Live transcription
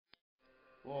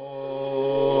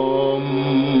Om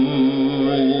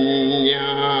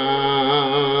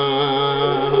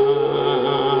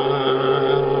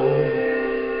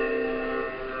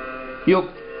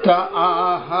Yukta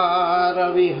ahara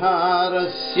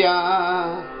viharasya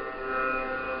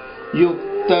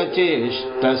yukta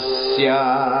cheshtasya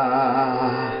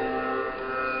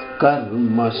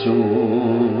karmasu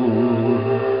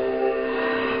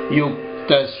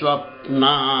yukta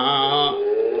swapna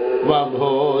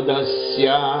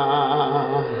vabodhasya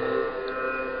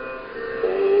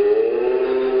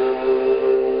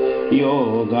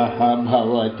yogaha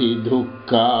bhavati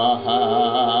dukkhaha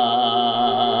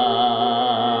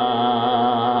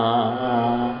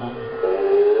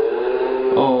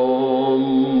Om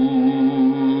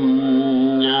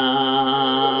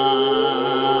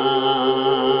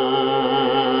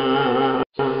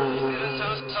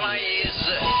Virasasana is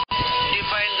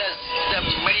defined as the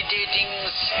meditating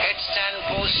headstand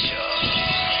posture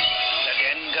that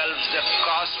engulfs the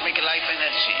cosmic life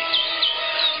energy,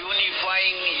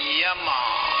 unifying yama,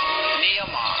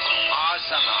 niyama,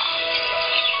 asana,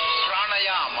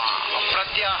 pranayama,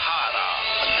 pratyahara,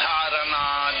 dharana,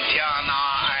 dhyana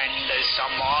and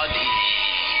samadhi.